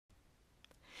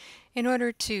In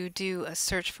order to do a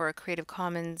search for a Creative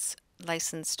Commons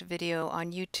licensed video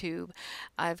on YouTube,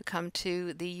 I've come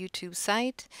to the YouTube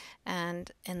site,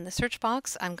 and in the search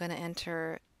box I'm going to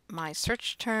enter my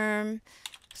search term,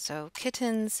 so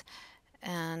kittens,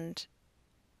 and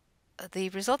the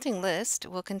resulting list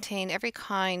will contain every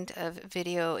kind of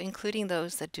video, including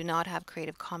those that do not have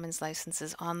Creative Commons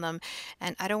licenses on them.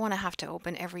 And I don't want to have to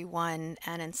open every one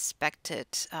and inspect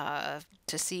it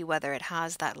to see whether it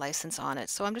has that license on it.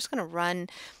 So I'm just going to run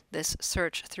this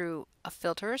search through a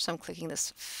filter. So I'm clicking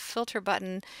this filter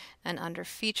button, and under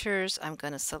features, I'm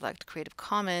going to select Creative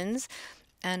Commons.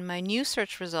 And my new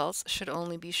search results should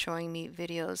only be showing me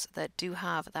videos that do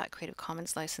have that Creative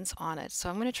Commons license on it.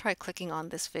 So I'm going to try clicking on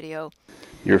this video.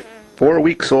 You're 4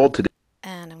 weeks old today.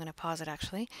 And I'm going to pause it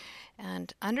actually.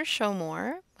 And under Show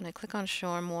More, when I click on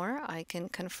Show More, I can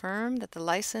confirm that the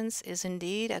license is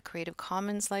indeed a Creative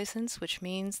Commons license, which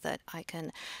means that I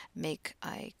can make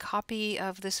a copy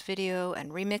of this video and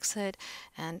remix it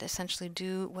and essentially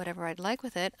do whatever I'd like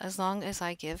with it, as long as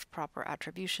I give proper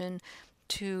attribution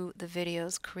to the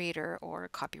video's creator or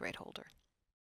copyright holder.